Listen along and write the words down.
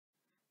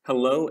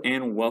Hello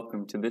and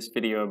welcome to this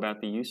video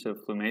about the use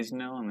of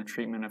Flumazenil in the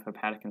treatment of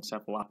hepatic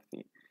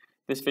encephalopathy.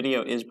 This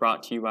video is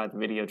brought to you by the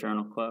Video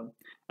Journal Club,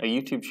 a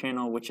YouTube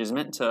channel which is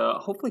meant to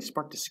hopefully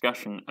spark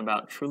discussion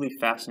about truly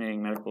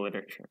fascinating medical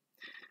literature.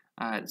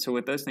 So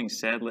with those things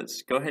said,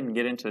 let's go ahead and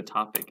get into the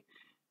topic.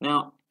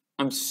 Now,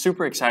 I'm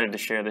super excited to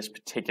share this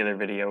particular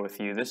video with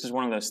you. This is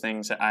one of those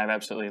things that I've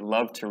absolutely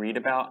loved to read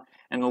about,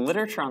 and the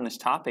literature on this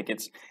topic,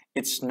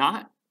 it's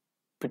not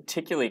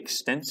particularly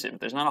extensive.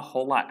 There's not a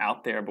whole lot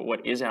out there, but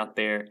what is out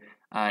there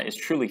is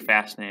truly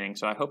fascinating.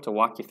 So I hope to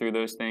walk you through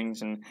those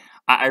things, and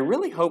I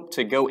really hope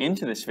to go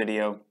into this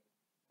video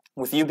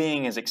with you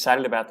being as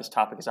excited about this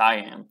topic as I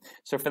am.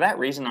 So for that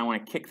reason, I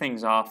want to kick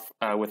things off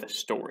with a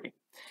story.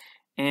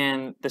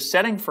 And the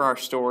setting for our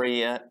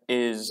story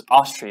is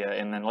Austria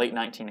in the late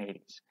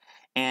 1980s.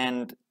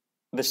 And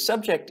the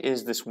subject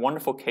is this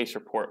wonderful case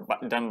report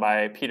done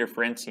by Peter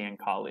Ferenci and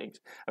colleagues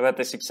about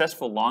the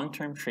successful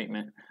long-term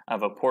treatment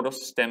of a portal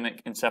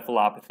systemic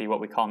encephalopathy, what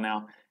we call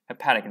now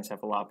hepatic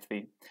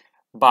encephalopathy,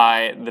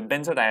 by the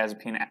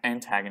benzodiazepine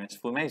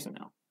antagonist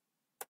Flumazenil.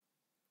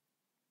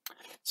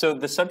 So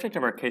the subject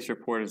of our case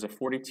report is a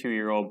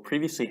 42-year-old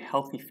previously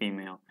healthy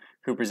female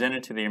who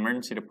presented to the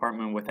emergency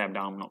department with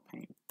abdominal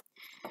pain.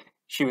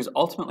 She was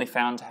ultimately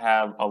found to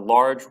have a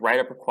large right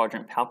upper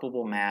quadrant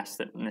palpable mass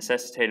that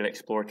necessitated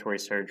exploratory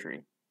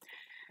surgery.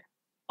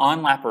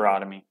 On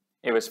laparotomy,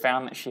 it was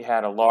found that she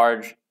had a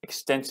large,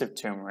 extensive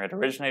tumor. It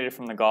originated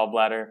from the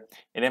gallbladder.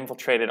 It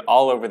infiltrated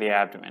all over the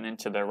abdomen,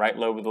 into the right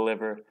lobe of the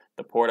liver,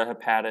 the porta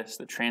hepatis,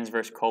 the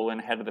transverse colon,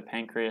 head of the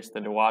pancreas, the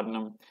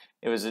duodenum.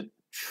 It was a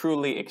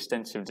truly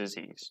extensive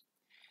disease.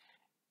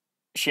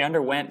 She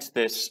underwent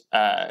this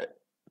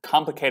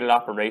complicated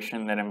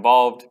operation that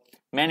involved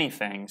many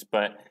things,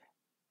 but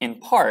in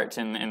part,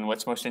 and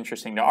what's most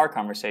interesting to our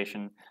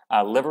conversation,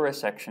 liver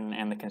resection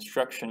and the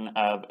construction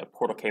of a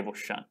portal cable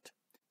shunt.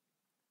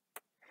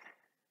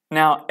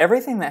 Now,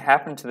 everything that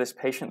happened to this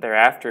patient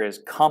thereafter is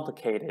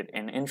complicated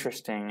and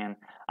interesting, and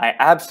I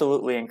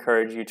absolutely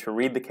encourage you to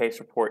read the case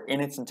report in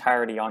its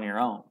entirety on your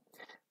own.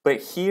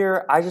 But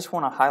here, I just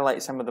want to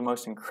highlight some of the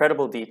most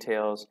incredible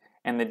details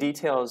and the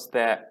details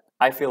that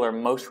I feel are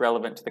most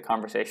relevant to the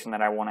conversation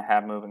that I want to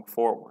have moving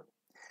forward.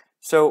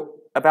 So,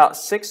 about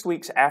 6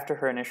 weeks after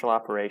her initial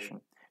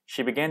operation,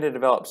 she began to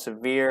develop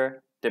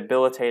severe,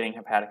 debilitating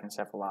hepatic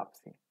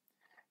encephalopathy.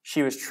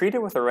 She was treated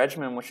with a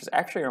regimen which is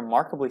actually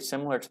remarkably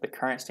similar to the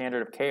current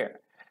standard of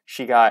care.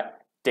 She got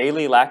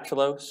daily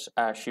lactulose,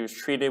 she was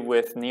treated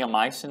with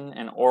neomycin,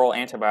 an oral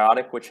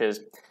antibiotic which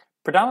has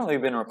predominantly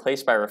been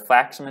replaced by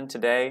rifaximin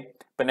today,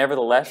 but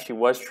nevertheless she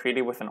was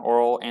treated with an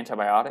oral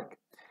antibiotic.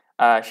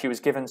 She was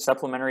given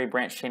supplementary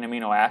branched-chain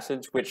amino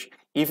acids, which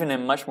even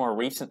in much more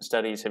recent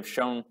studies have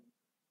shown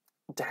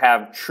to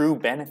have true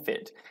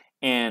benefit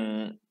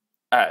in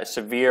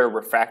severe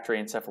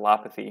refractory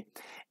encephalopathy.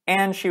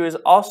 And she was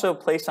also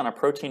placed on a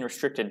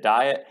protein-restricted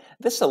diet.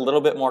 This is a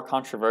little bit more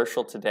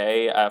controversial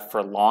today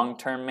for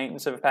long-term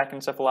maintenance of hepatic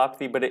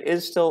encephalopathy, but it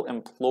is still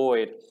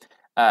employed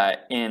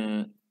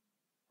in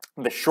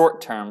the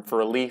short term for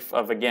relief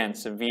of, again,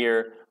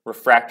 severe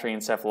refractory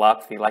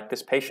encephalopathy like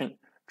this patient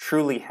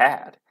truly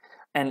had.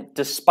 And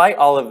despite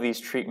all of these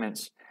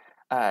treatments,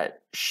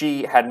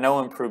 she had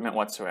no improvement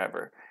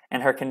whatsoever.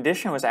 And her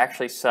condition was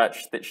actually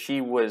such that she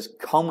was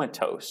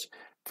comatose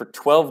for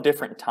 12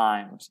 different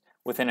times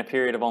within a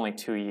period of only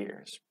 2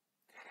 years.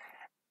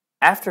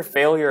 After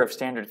failure of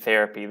standard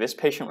therapy, this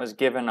patient was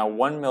given a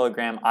 1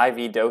 milligram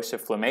IV dose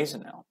of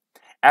Flumazenil,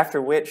 after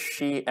which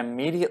she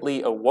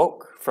immediately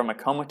awoke from a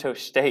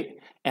comatose state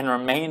and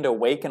remained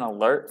awake and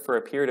alert for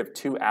a period of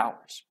 2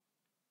 hours.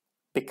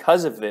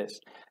 Because of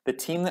this, the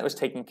team that was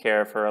taking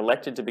care of her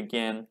elected to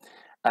begin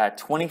a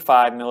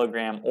 25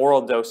 milligram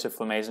oral dose of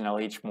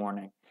Flumazenil each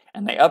morning.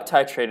 And they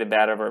up-titrated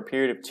that over a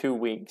period of 2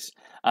 weeks,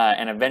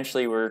 and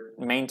eventually were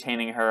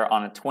maintaining her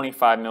on a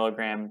 25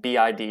 milligram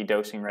BID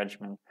dosing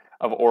regimen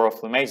of oral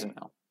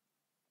Flumazenil.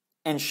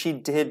 And she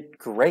did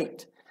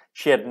great.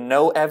 She had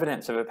no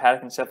evidence of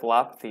hepatic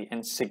encephalopathy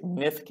and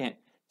significant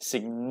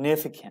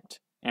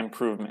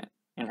improvement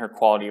in her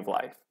quality of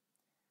life.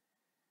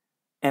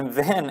 And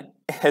then,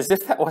 as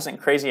if that wasn't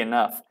crazy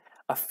enough,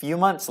 a few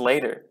months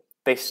later,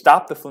 they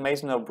stopped the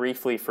Flumazenil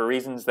briefly for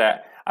reasons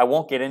that I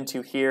won't get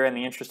into here in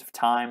the interest of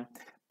time,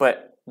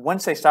 but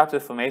once they stopped the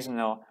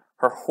Flumazenil,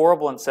 her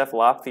horrible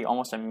encephalopathy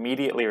almost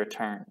immediately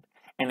returned,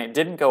 and it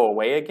didn't go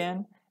away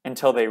again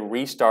until they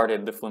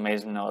restarted the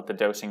Flumazenil at the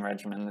dosing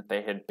regimen that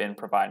they had been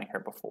providing her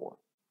before.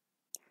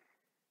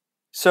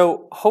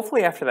 So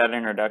hopefully after that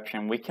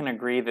introduction, we can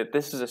agree that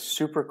this is a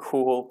super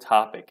cool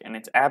topic, and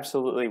it's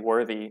absolutely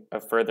worthy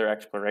of further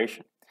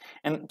exploration.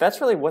 And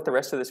that's really what the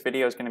rest of this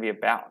video is going to be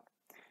about.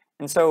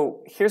 And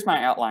so here's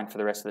my outline for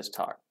the rest of this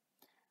talk.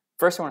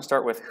 First, I want to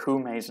start with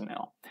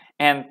Flumazenil.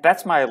 And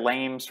that's my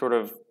lame sort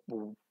of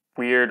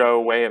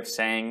weirdo way of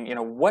saying,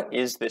 what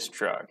is this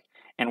drug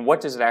and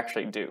what does it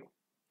actually do?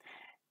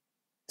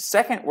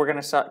 Second, we're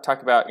going to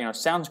talk about,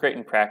 sounds great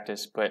in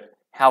practice, but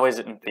how is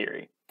it in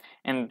theory?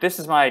 And this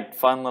is my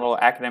fun little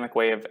academic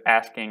way of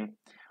asking,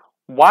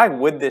 why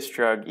would this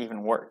drug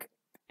even work?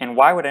 And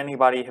why would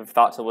anybody have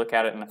thought to look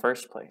at it in the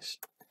first place?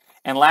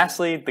 And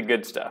lastly, the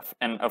good stuff.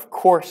 And of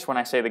course, when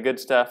I say the good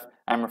stuff,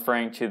 I'm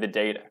referring to the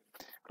data.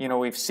 You know,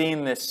 we've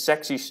seen this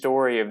sexy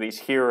story of these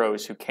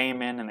heroes who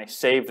came in and they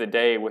saved the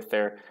day with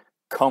their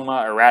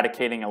coma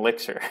eradicating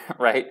elixir,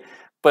 right?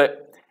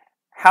 But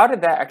how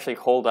did that actually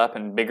hold up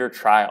in bigger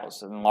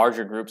trials and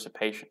larger groups of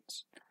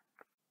patients?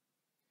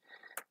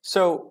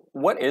 So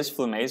what is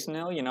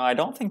Flumazenil? You know, I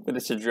don't think that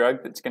it's a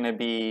drug that's going to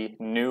be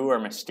new or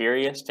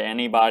mysterious to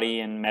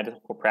anybody in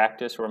medical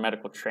practice or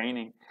medical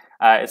training.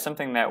 It's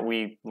something that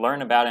we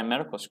learn about in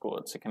medical school.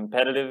 It's a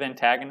competitive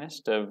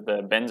antagonist of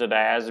the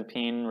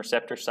benzodiazapine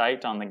receptor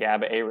site on the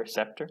GABA-A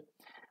receptor.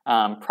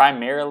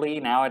 Primarily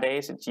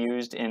nowadays it's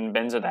used in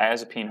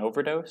benzodiazepine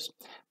overdose,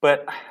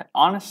 but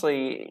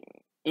honestly,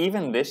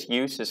 even this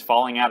use is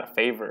falling out of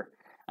favor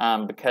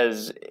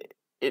because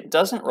it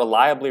doesn't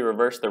reliably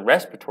reverse the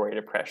respiratory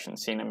depression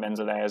seen in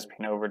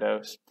benzodiazepine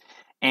overdose.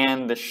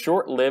 And the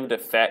short-lived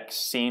effects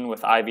seen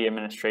with IV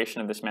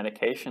administration of this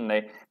medication,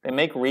 they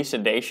make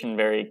resedation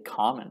very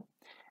common,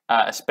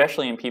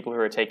 especially in people who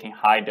are taking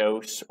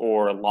high-dose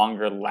or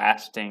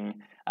longer-lasting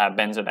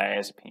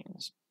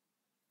benzodiazepines.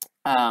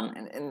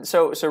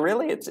 So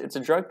really, it's a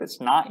drug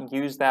that's not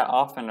used that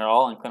often at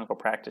all in clinical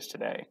practice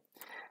today.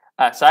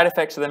 Side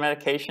effects of the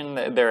medication,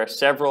 there are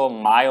several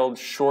mild,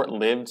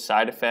 short-lived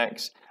side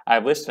effects.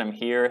 I've listed them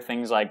here,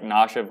 things like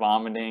nausea,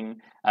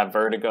 vomiting,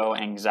 vertigo,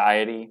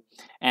 anxiety,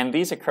 and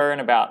these occur in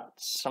about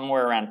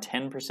somewhere around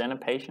 10% of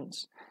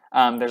patients.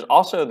 There's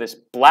also this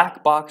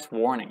black box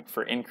warning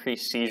for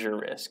increased seizure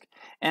risk.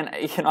 And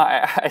you know,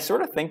 I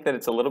sort of think that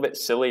it's a little bit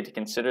silly to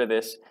consider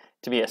this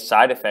to be a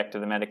side effect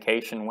of the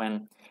medication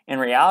when in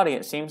reality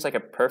it seems like a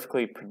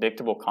perfectly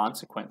predictable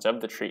consequence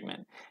of the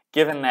treatment,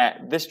 given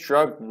that this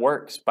drug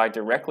works by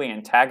directly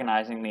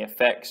antagonizing the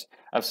effects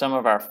of some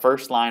of our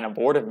first-line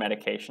abortive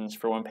medications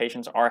for when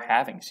patients are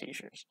having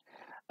seizures.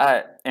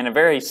 And a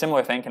very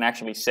similar thing can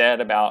actually be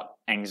said about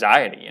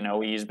anxiety. You know,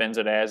 we use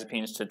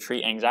benzodiazepines to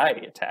treat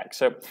anxiety attacks.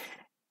 So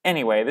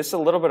anyway, this is a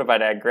little bit of a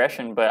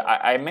digression, but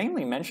I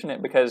mainly mention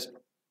it because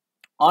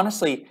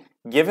honestly,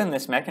 given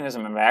this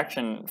mechanism of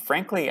action,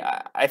 frankly,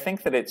 I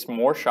think that it's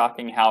more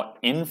shocking how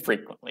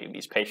infrequently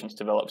these patients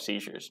develop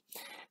seizures.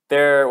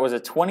 There was a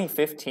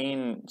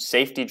 2015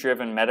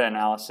 safety-driven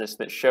meta-analysis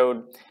that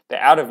showed that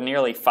out of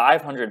nearly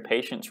 500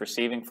 patients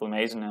receiving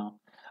Flumazenil,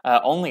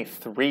 only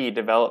 3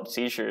 developed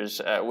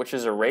seizures, which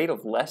is a rate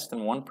of less than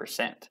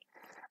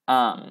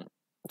 1%.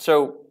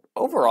 So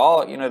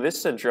overall, you know, this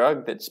is a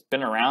drug that's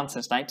been around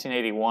since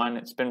 1981.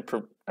 It's been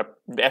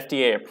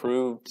FDA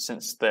approved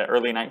since the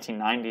early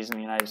 1990s in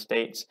the United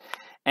States.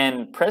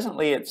 And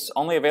presently, it's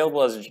only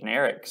available as a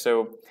generic.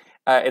 So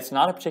it's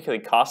not a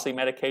particularly costly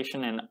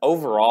medication. And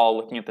overall,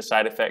 looking at the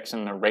side effects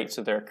and the rates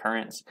of their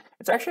occurrence,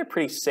 it's actually a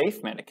pretty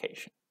safe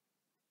medication.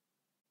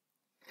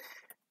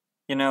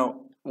 You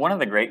know, one of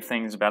the great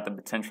things about the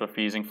potential for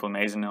using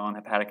Flumazenil in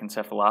hepatic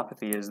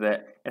encephalopathy is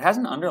that it has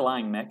an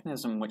underlying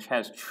mechanism which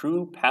has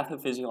true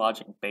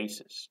pathophysiologic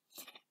basis.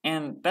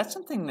 And that's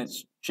something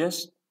that's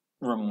just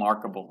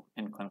remarkable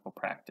in clinical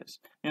practice.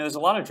 You know, there's a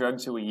lot of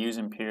drugs that we use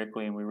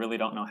empirically and we really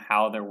don't know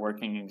how they're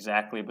working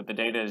exactly, but the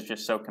data is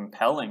just so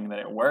compelling that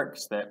it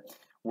works that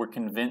we're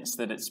convinced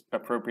that it's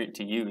appropriate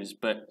to use.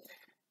 But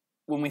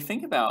when we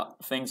think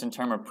about things in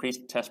terms of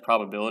pre-test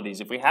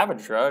probabilities, if we have a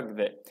drug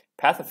that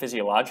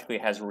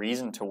pathophysiologically has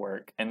reason to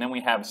work, and then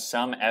we have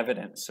some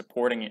evidence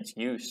supporting its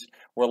use,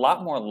 we're a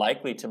lot more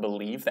likely to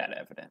believe that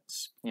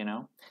evidence, you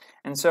know?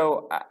 And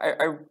so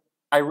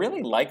I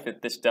really like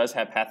that this does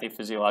have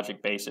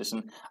pathophysiologic basis,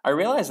 and I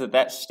realize that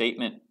that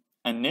statement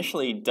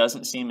initially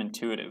doesn't seem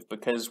intuitive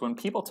because when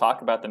people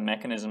talk about the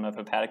mechanism of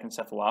hepatic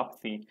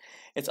encephalopathy,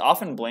 it's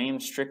often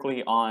blamed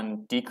strictly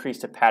on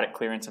decreased hepatic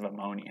clearance of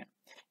ammonia.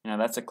 You know,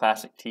 that's a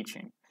classic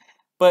teaching.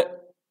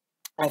 But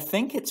I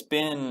think it's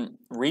been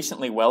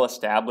recently well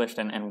established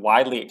and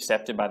widely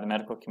accepted by the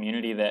medical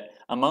community that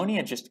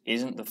ammonia just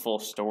isn't the full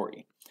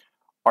story.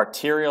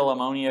 Arterial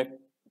ammonia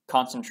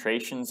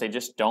concentrations, they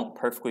just don't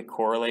perfectly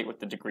correlate with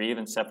the degree of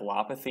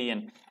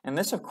encephalopathy. And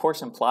this, of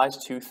course, implies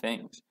 2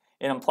 things.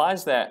 It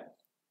implies that,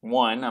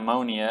 1,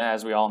 ammonia,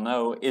 as we all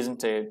know,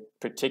 isn't a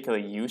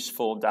particularly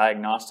useful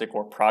diagnostic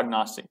or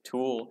prognostic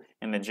tool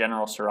in the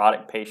general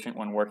cirrhotic patient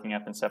when working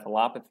up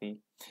encephalopathy.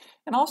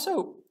 And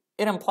also,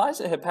 it implies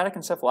that hepatic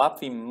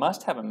encephalopathy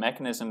must have a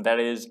mechanism that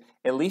is,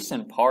 at least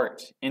in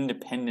part,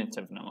 independent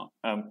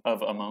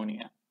of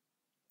ammonia.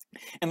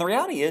 And the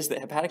reality is that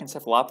hepatic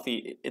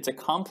encephalopathy, it's a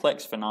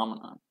complex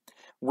phenomenon,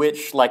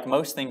 which, like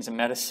most things in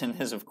medicine,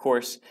 is, of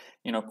course,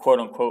 you know, quote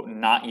unquote,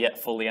 not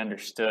yet fully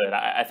understood.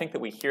 I think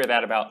that we hear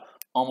that about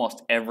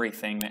almost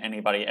everything that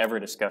anybody ever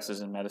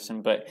discusses in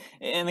medicine. But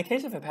in the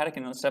case of hepatic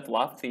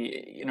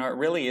encephalopathy, you know, it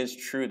really is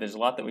true. There's a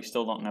lot that we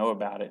still don't know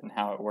about it and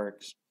how it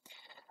works.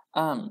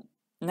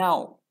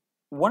 Now,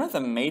 one of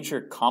the major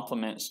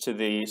complements to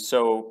the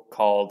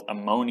so-called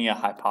ammonia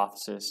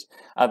hypothesis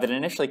that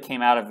initially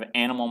came out of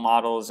animal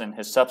models and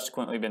has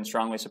subsequently been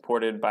strongly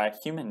supported by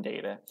human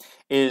data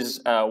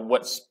is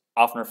what's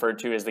often referred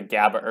to as the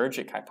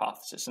GABA-ergic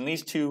hypothesis. And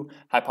these two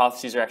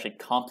hypotheses are actually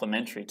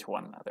complementary to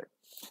one another.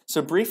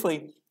 So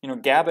briefly,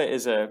 GABA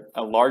is a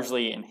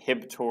largely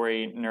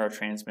inhibitory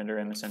neurotransmitter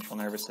in the central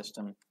nervous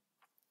system.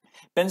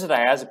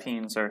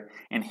 Benzodiazepines are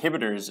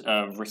inhibitors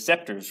of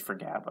receptors for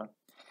GABA.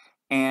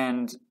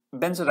 And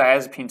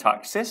benzodiazepine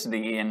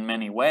toxicity in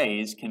many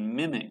ways can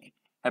mimic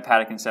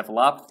hepatic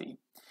encephalopathy.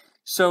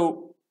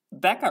 So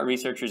that got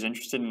researchers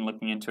interested in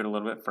looking into it a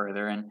little bit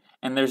further,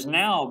 and there's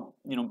now,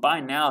 by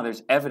now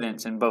there's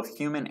evidence in both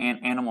human and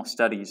animal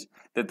studies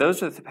that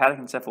those with hepatic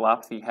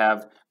encephalopathy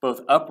have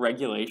both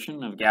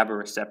upregulation of GABA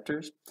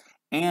receptors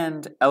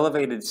and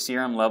elevated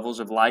serum levels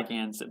of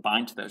ligands that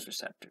bind to those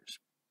receptors.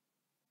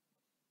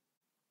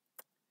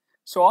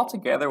 So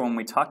altogether, when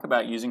we talk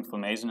about using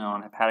Flumazenil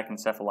in hepatic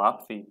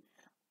encephalopathy,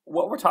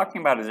 what we're talking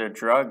about is a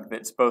drug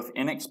that's both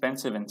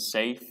inexpensive and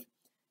safe,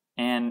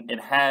 and it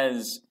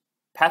has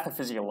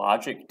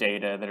pathophysiologic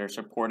data that are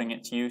supporting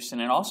its use, and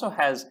it also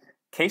has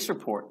case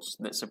reports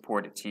that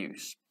support its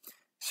use.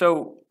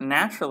 So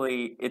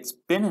naturally, it's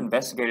been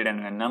investigated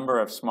in a number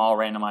of small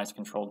randomized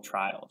controlled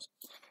trials.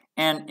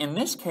 And in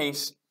this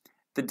case,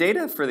 the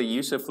data for the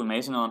use of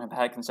Flumazenil in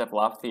hepatic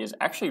encephalopathy is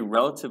actually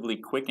relatively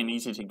quick and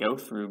easy to go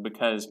through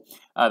because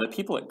the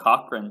people at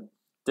Cochrane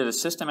did a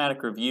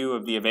systematic review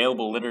of the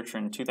available literature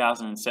in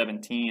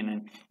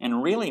 2017,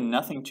 and really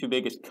nothing too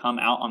big has come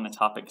out on the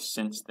topic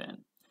since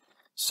then.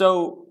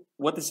 So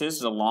what this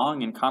is a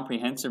long and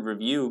comprehensive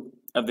review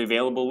of the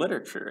available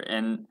literature,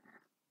 and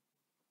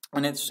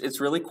it's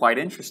really quite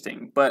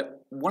interesting.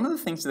 But one of the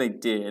things they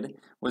did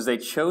was they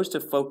chose to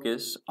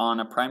focus on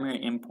a primary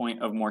endpoint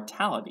of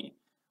mortality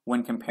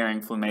when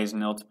comparing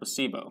Flumazenil to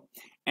placebo.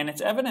 And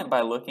it's evident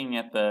by looking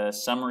at the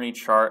summary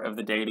chart of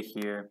the data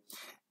here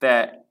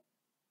that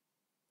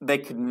they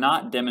could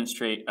not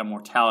demonstrate a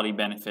mortality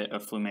benefit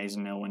of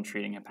Flumazenil when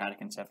treating hepatic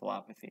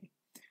encephalopathy.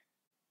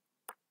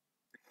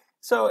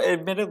 So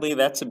admittedly,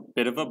 that's a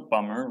bit of a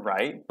bummer,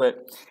 right?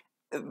 But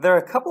there are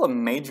a couple of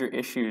major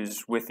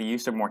issues with the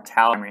use of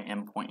mortality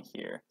endpoint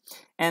here.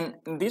 And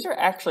these are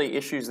actually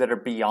issues that are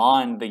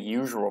beyond the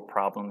usual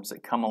problems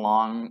that come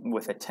along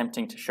with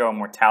attempting to show a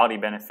mortality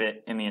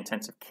benefit in the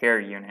intensive care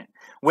unit,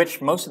 which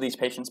most of these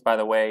patients, by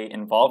the way,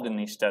 involved in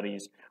these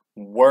studies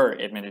were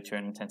admitted to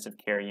an intensive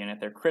care unit.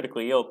 They're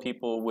critically ill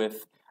people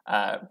with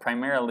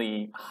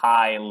primarily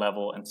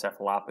high-level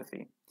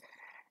encephalopathy.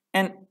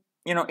 And,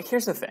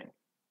 here's the thing.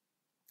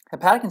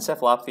 Hepatic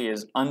encephalopathy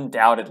is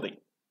undoubtedly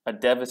a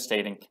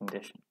devastating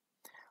condition.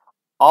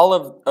 All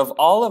of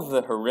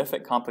the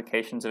horrific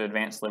complications of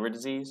advanced liver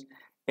disease,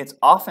 it's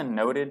often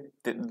noted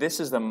that this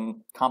is the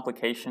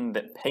complication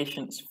that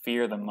patients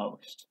fear the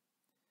most.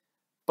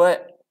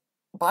 But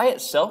by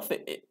itself,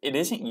 it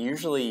isn't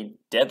usually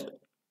deadly,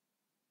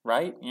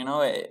 right?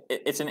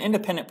 It's an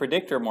independent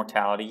predictor of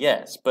mortality,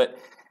 yes, but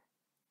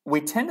we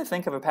tend to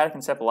think of hepatic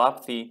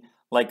encephalopathy,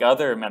 like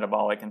other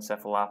metabolic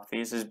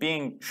encephalopathies, as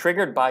being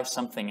triggered by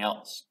something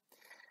else.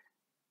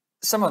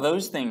 Some of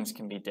those things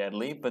can be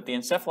deadly, but the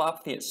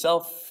encephalopathy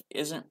itself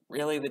isn't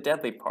really the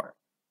deadly part.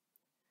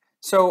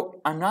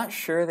 So I'm not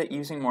sure that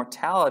using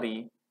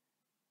mortality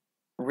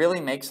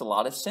really makes a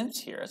lot of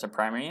sense here as a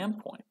primary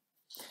endpoint.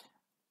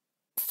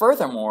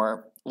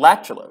 Furthermore,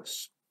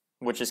 lactulose,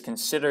 which is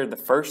considered the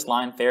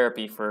first-line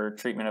therapy for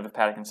treatment of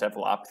hepatic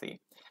encephalopathy,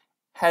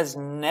 has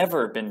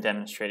never been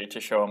demonstrated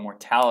to show a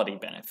mortality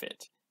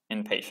benefit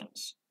in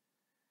patients.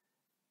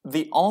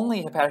 The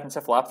only hepatic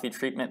encephalopathy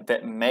treatment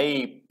that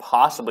may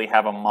possibly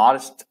have a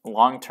modest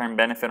long-term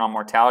benefit on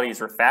mortality is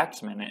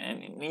rifaximin,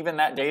 and even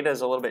that data is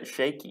a little bit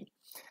shaky.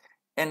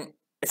 And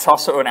it's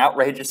also an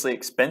outrageously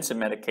expensive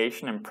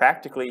medication, and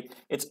practically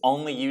it's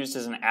only used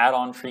as an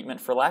add-on treatment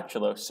for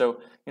lactulose.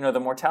 So, the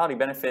mortality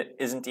benefit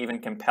isn't even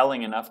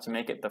compelling enough to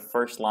make it the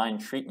first-line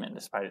treatment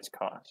despite its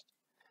cost.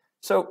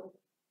 So,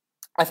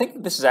 I think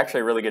that this is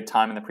actually a really good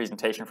time in the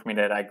presentation for me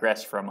to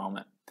digress for a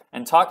moment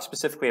and talk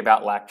specifically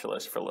about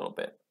lactulose for a little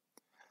bit.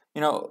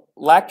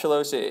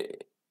 Lactulose,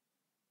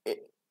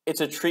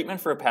 it's a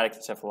treatment for hepatic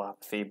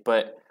encephalopathy,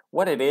 but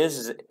what it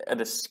is a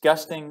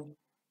disgusting,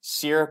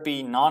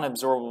 syrupy,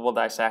 non-absorbable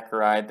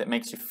disaccharide that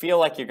makes you feel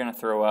like you're going to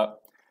throw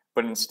up,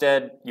 but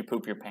instead you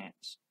poop your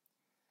pants.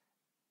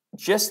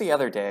 Just the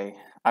other day,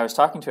 I was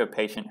talking to a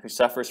patient who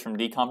suffers from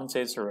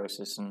decompensated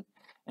cirrhosis,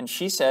 and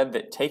she said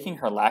that taking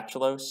her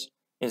lactulose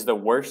is the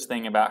worst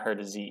thing about her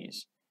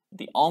disease.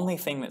 The only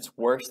thing that's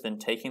worse than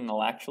taking the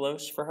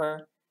lactulose for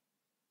her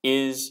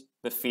is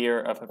the fear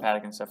of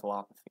hepatic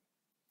encephalopathy.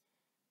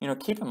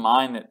 Keep in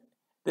mind that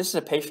this is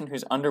a patient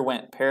who's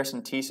underwent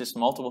paracentesis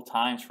multiple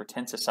times for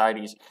tense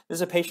ascites. This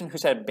is a patient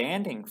who's had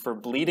banding for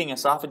bleeding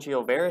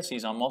esophageal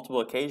varices on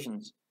multiple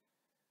occasions.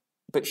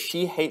 But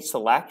she hates the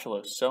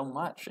lactulose so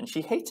much, and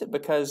she hates it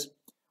because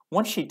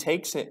once she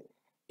takes it,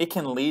 it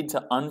can lead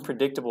to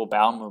unpredictable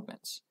bowel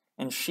movements.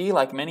 And she,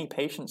 like many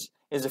patients,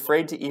 is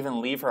afraid to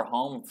even leave her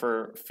home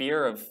for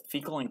fear of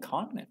fecal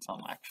incontinence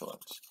on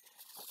lactulose.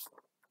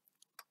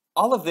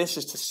 All of this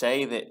is to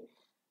say that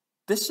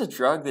this is a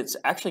drug that's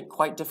actually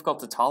quite difficult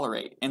to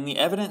tolerate, and the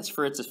evidence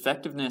for its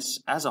effectiveness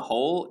as a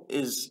whole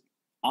is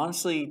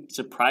honestly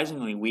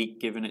surprisingly weak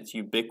given its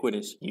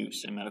ubiquitous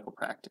use in medical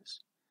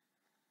practice.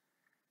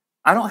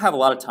 I don't have a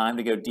lot of time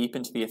to go deep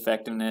into the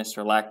effectiveness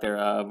or lack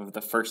thereof of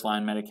the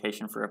first-line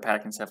medication for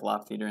hepatic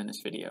encephalopathy during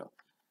this video.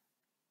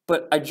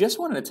 But I just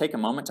wanted to take a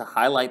moment to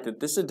highlight that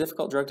this is a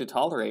difficult drug to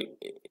tolerate,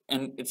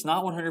 and it's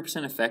not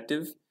 100%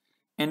 effective,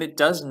 and it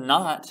does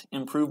not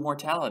improve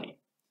mortality.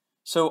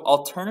 So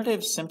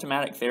alternative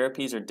symptomatic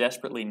therapies are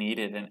desperately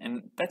needed,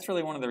 and that's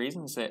really one of the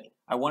reasons that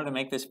I wanted to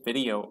make this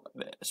video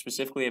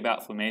specifically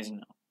about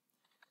Flumazenil.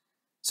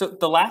 So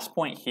the last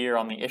point here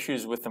on the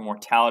issues with the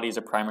mortality as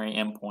a primary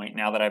endpoint,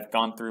 now that I've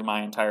gone through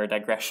my entire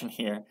digression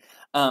here,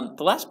 the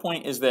last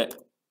point is that,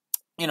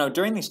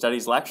 during these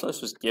studies,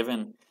 lactulose was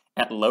given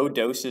at low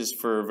doses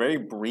for very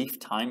brief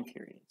time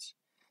periods.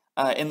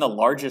 In the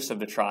largest of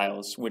the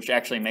trials, which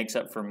actually makes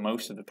up for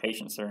most of the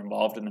patients that are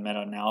involved in the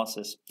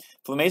meta-analysis,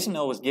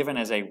 Flumazenil was given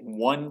as a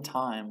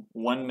one-time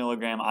 1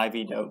 milligram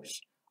IV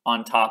dose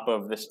on top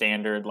of the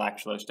standard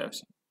lactulose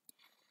dosing.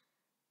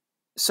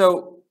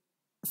 So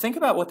think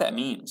about what that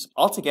means.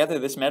 Altogether,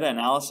 this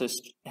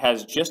meta-analysis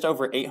has just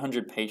over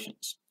 800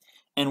 patients,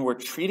 and we're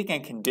treating a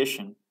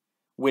condition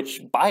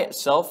which by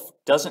itself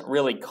doesn't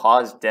really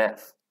cause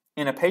death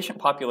in a patient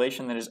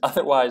population that is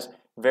otherwise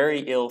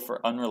very ill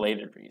for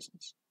unrelated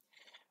reasons.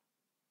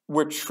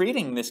 We're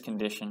treating this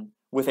condition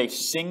with a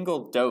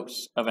single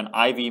dose of an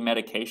IV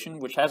medication,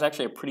 which has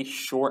actually a pretty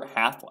short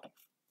half-life.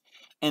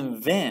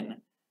 And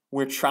then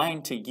we're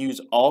trying to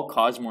use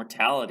all-cause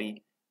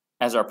mortality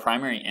as our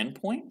primary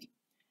endpoint.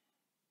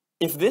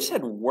 If this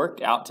had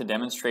worked out to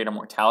demonstrate a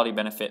mortality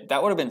benefit,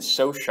 that would have been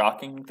so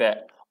shocking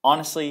that,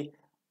 honestly,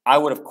 I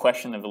would have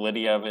questioned the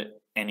validity of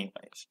it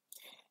anyways.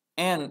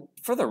 And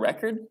for the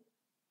record,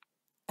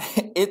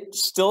 it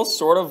still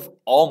sort of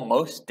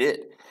almost did.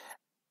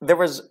 There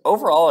was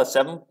overall a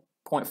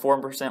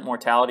 7.4%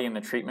 mortality in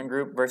the treatment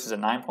group versus a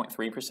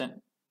 9.3%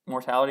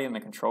 mortality in the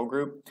control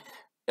group,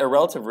 a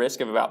relative risk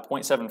of about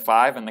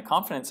 0.75, and the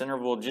confidence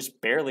interval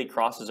just barely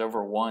crosses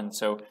over 1.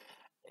 So,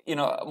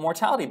 a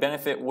mortality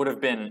benefit would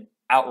have been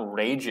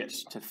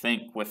outrageous to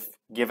think with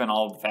given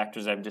all the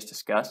factors I've just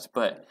discussed,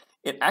 but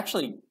it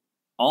actually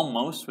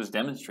almost was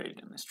demonstrated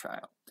in this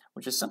trial,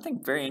 which is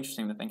something very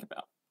interesting to think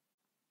about.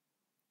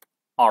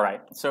 All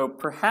right, so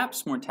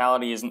perhaps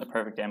mortality isn't the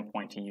perfect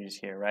endpoint to use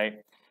here,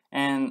 right?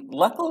 And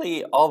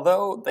luckily,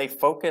 although they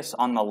focus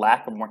on the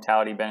lack of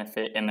mortality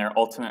benefit in their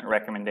ultimate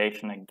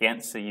recommendation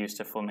against the use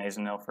of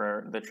Flumazenil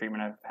for the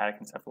treatment of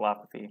hepatic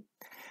encephalopathy,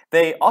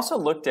 they also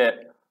looked at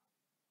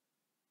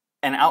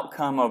an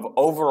outcome of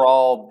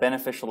overall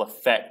beneficial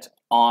effect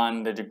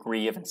on the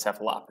degree of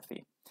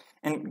encephalopathy.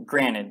 And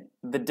granted,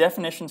 the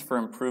definitions for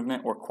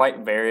improvement were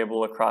quite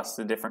variable across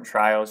the different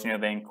trials.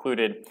 They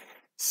included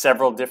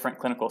several different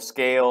clinical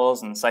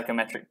scales and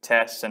psychometric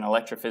tests and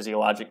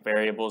electrophysiologic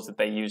variables that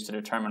they used to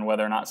determine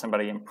whether or not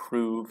somebody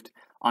improved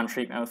on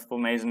treatment with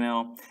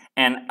Flumazenil.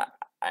 And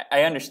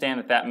I understand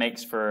that that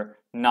makes for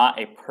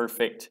not a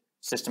perfect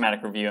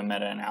systematic review and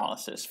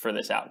meta-analysis for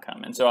this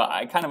outcome. And so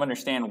I kind of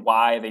understand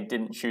why they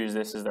didn't choose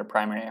this as their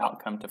primary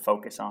outcome to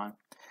focus on.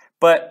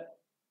 But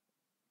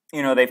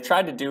they've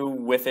tried to do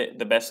with it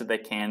the best that they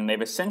can.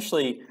 They've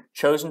essentially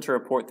chosen to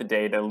report the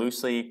data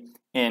loosely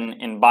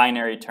in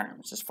binary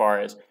terms as far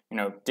as,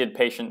 did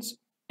patients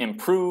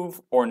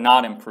improve or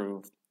not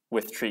improve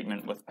with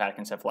treatment with hepatic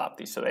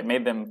encephalopathy. So they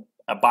made them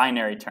a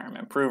binary term,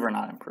 improve or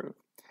not improve,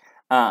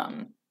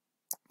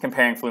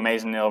 comparing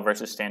Flumazenil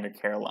versus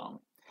standard care alone.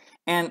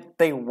 And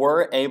they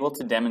were able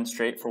to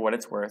demonstrate, for what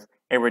it's worth,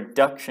 a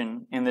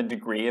reduction in the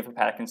degree of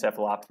hepatic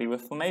encephalopathy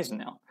with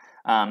Flumazenil.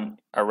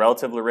 A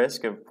relative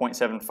risk of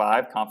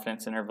 0.75,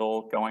 confidence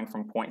interval going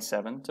from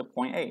 0.7 to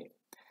 0.8.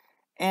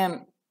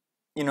 And,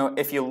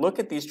 if you look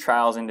at these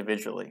trials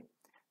individually,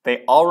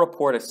 they all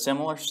report a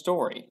similar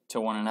story to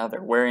one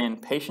another, wherein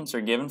patients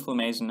are given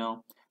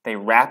Flumazenil, they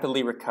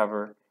rapidly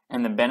recover,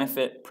 and the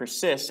benefit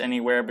persists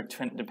anywhere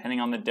between,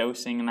 depending on the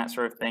dosing and that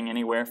sort of thing,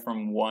 anywhere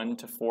from 1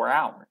 to 4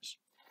 hours.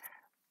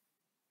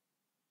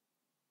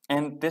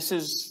 And this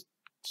is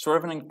sort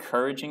of an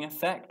encouraging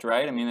effect,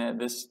 right? I mean,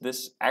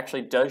 this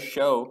actually does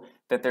show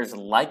that there's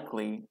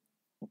likely,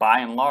 by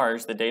and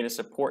large, the data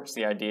supports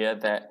the idea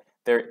that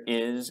there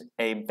is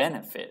a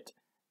benefit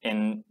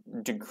in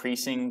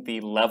decreasing the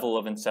level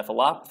of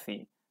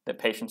encephalopathy that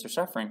patients are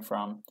suffering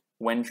from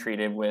when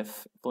treated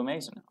with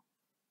Flumazenil.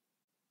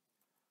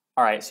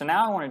 All right, so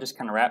now I want to just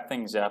kind of wrap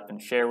things up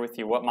and share with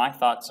you what my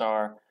thoughts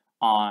are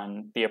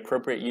on the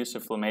appropriate use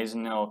of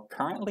Flumazenil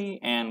currently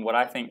and what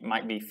I think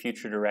might be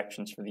future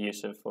directions for the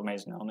use of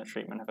Flumazenil in the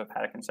treatment of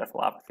hepatic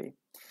encephalopathy.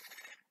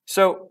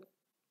 So,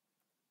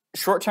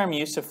 short-term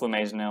use of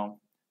Flumazenil,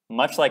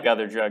 much like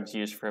other drugs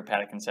used for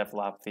hepatic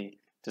encephalopathy,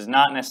 does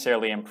not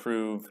necessarily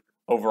improve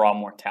overall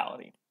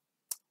mortality.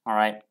 All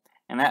right,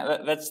 and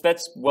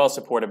that's well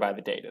supported by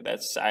the data.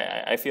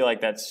 I feel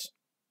like that's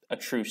a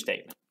true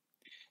statement.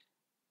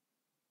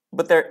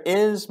 But there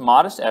is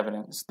modest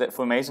evidence that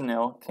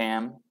Flumazenil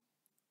can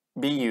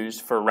be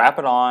used for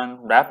rapid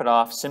on, rapid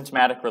off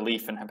symptomatic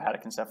relief in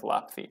hepatic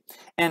encephalopathy.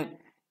 And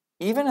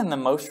even in the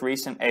most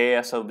recent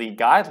AASLD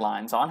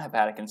guidelines on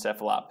hepatic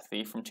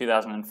encephalopathy from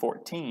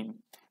 2014,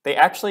 they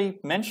actually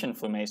mention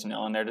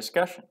flumazenil in their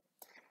discussion.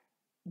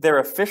 Their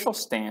official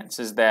stance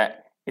is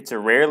that it's a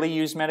rarely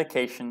used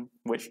medication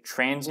which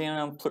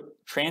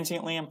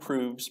transiently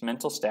improves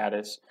mental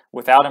status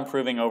without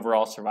improving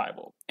overall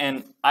survival.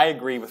 And I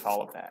agree with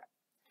all of that.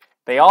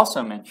 They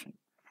also mention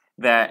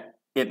that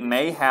it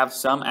may have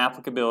some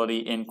applicability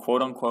in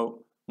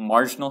quote-unquote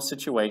marginal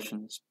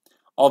situations,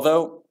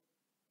 although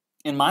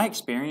in my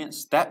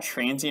experience, that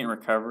transient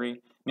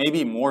recovery may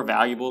be more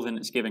valuable than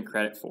it's given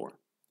credit for.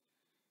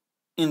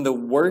 In the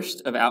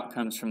worst of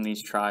outcomes from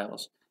these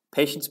trials,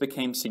 patients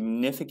became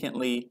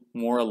significantly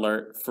more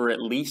alert for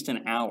at least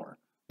an hour,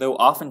 though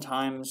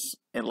oftentimes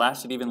it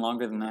lasted even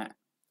longer than that.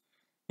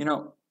 You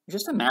know,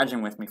 just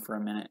imagine with me for a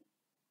minute,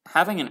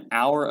 having an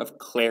hour of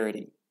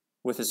clarity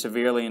with a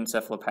severely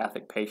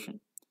encephalopathic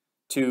patient,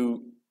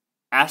 to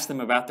ask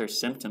them about their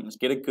symptoms,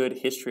 get a good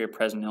history of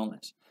present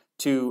illness,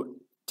 to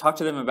talk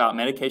to them about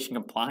medication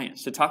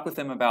compliance, to talk with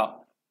them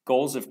about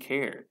goals of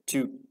care,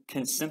 to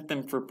consent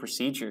them for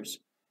procedures.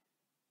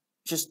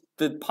 Just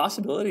the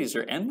possibilities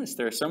are endless.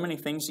 There are so many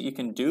things that you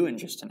can do in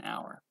just an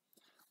hour.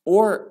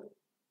 Or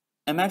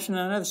imagine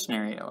another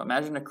scenario.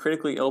 Imagine a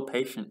critically ill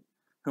patient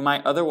who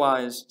might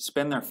otherwise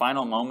spend their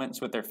final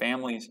moments with their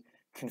families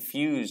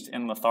confused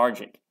and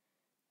lethargic.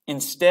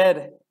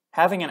 Instead,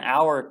 having an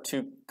hour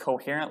to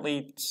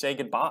coherently say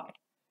goodbye.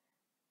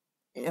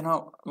 You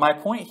know, my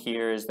point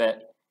here is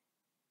that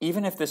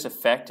even if this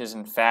effect is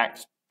in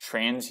fact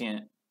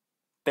transient,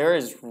 there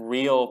is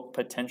real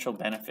potential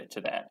benefit to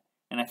that.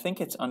 And I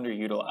think it's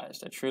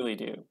underutilized. I truly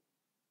do.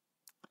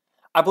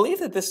 I believe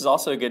that this is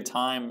also a good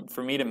time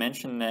for me to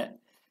mention that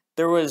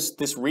there was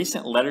this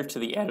recent letter to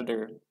the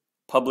editor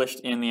published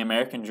in the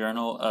American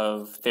Journal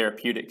of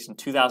Therapeutics in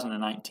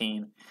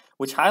 2019,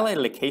 which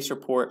highlighted a case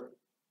report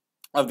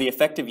of the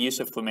effective use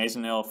of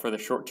flumazenil for the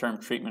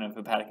short-term treatment of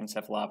hepatic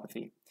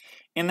encephalopathy.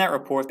 In that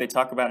report, they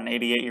talk about an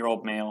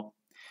 88-year-old male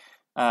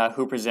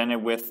who presented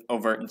with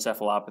overt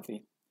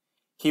encephalopathy.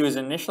 He was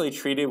initially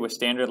treated with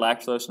standard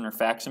lactulose and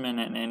rifaximin,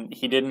 and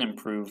he didn't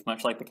improve,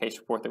 much like the case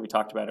report that we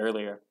talked about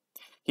earlier.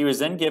 He was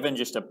then given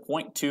just a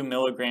 0.2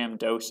 milligram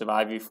dose of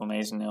IV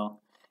flumazenil,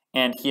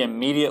 and he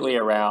immediately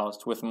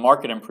aroused with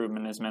marked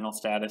improvement in his mental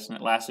status, and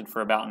it lasted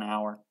for about an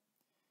hour.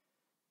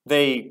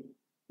 They,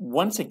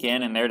 once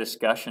again in their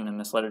discussion in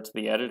this letter to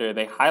the editor,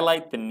 they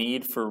highlight the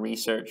need for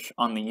research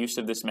on the use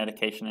of this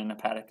medication in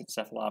hepatic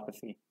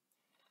encephalopathy.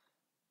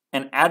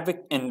 And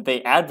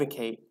they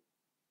advocate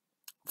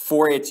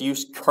for its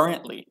use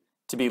currently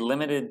to be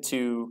limited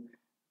to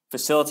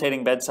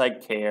facilitating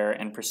bedside care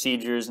and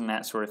procedures and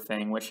that sort of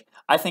thing, which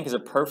I think is a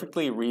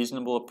perfectly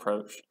reasonable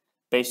approach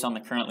based on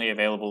the currently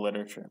available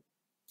literature.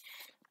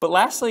 But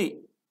lastly,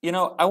 you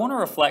know, I want to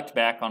reflect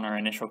back on our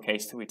initial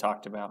case that we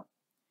talked about.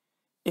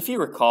 If you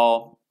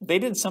recall, they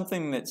did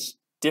something that's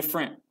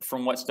different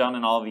from what's done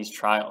in all of these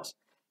trials.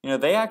 You know,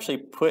 they actually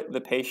put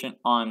the patient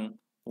on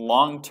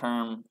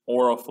long-term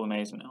oral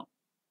flumazenil.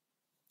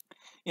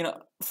 You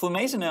know,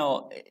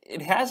 flumazenil,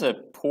 it has a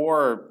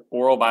poor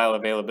oral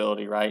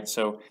bioavailability, right?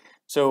 So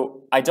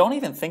I don't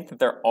even think that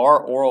there are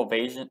oral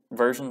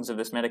versions of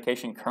this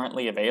medication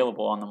currently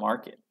available on the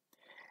market.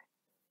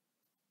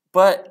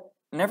 But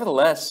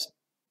nevertheless,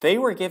 they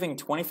were giving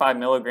 25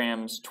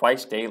 milligrams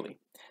twice daily.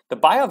 The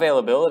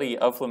bioavailability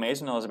of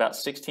flumazenil is about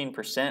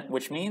 16%,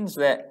 which means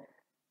that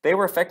they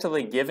were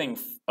effectively giving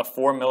a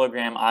 4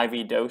 milligram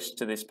IV dose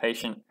to this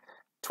patient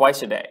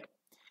twice a day.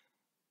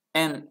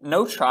 And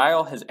no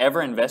trial has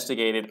ever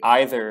investigated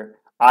either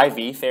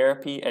IV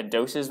therapy at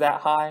doses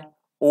that high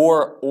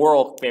or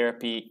oral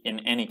therapy in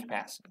any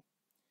capacity.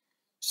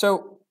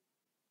 So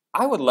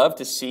I would love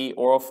to see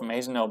oral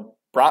flumazenil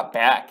brought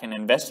back and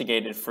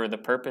investigated for the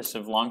purpose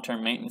of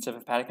long-term maintenance of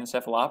hepatic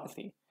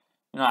encephalopathy.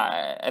 You know,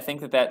 I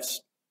think that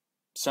that's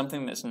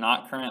something that's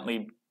not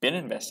currently been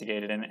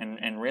investigated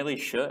and really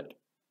should.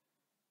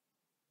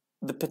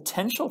 The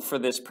potential for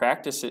this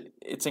practice,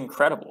 it's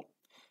incredible.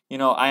 You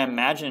know, I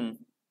imagine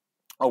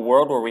a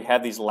world where we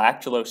have these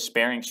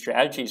lactulose-sparing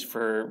strategies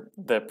for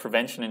the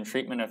prevention and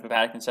treatment of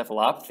hepatic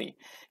encephalopathy.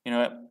 You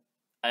know,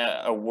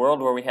 a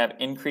world where we have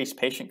increased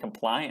patient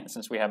compliance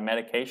since we have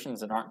medications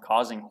that aren't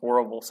causing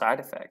horrible side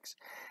effects.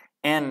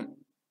 And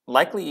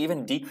likely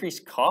even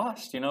decreased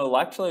cost. You know,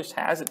 lactulose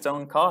has its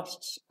own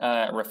costs.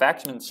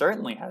 Rifaximin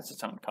certainly has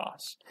its own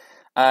costs.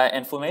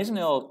 And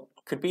flumazenil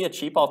could be a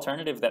cheap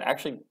alternative that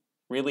actually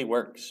really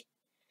works.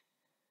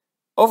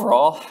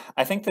 Overall,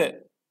 I think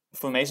that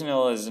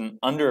flumazenil is an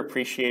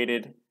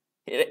underappreciated.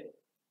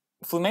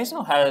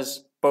 Flumazenil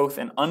has both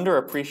an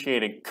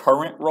underappreciated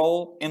current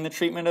role in the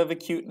treatment of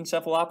acute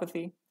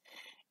encephalopathy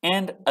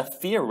and a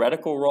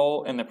theoretical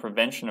role in the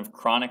prevention of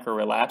chronic or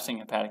relapsing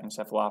hepatic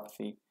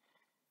encephalopathy.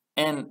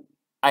 And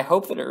I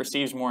hope that it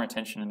receives more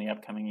attention in the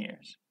upcoming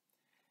years.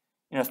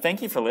 You know,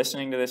 thank you for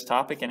listening to this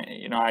topic, and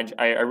you know,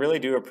 I really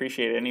do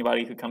appreciate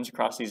anybody who comes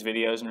across these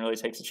videos and really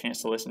takes a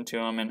chance to listen to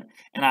them. And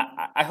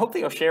I hope that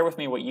you'll share with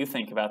me what you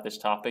think about this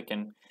topic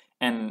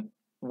and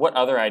what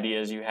other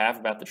ideas you have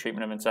about the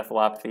treatment of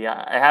encephalopathy.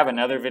 I have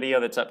another video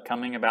that's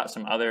upcoming about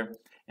some other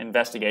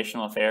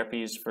investigational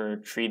therapies for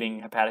treating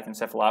hepatic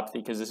encephalopathy,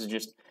 because this is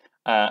just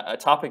a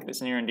topic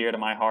that's near and dear to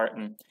my heart.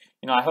 And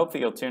I hope that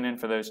you'll tune in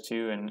for those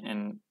too.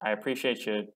 And I appreciate you